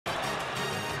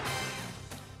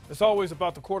It's always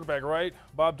about the quarterback, right?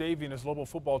 Bob Davie and his Lobos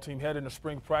football team head into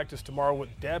spring practice tomorrow with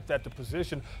depth at the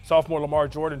position. Sophomore Lamar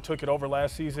Jordan took it over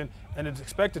last season and is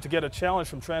expected to get a challenge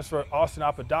from transfer Austin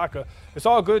Apodaca. It's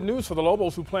all good news for the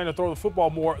Lobos, who plan to throw the football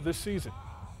more this season.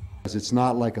 It's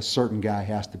not like a certain guy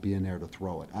has to be in there to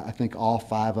throw it. I think all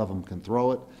five of them can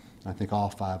throw it. I think all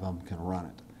five of them can run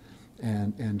it.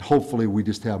 And hopefully we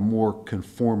just have more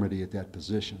conformity at that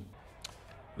position.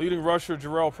 Leading rusher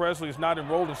Jarrell Presley is not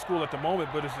enrolled in school at the moment,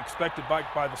 but is expected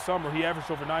back by the summer. He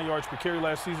averaged over 9 yards per carry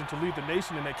last season to lead the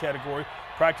nation in that category.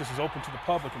 Practice is open to the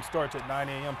public and starts at 9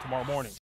 a.m. tomorrow morning.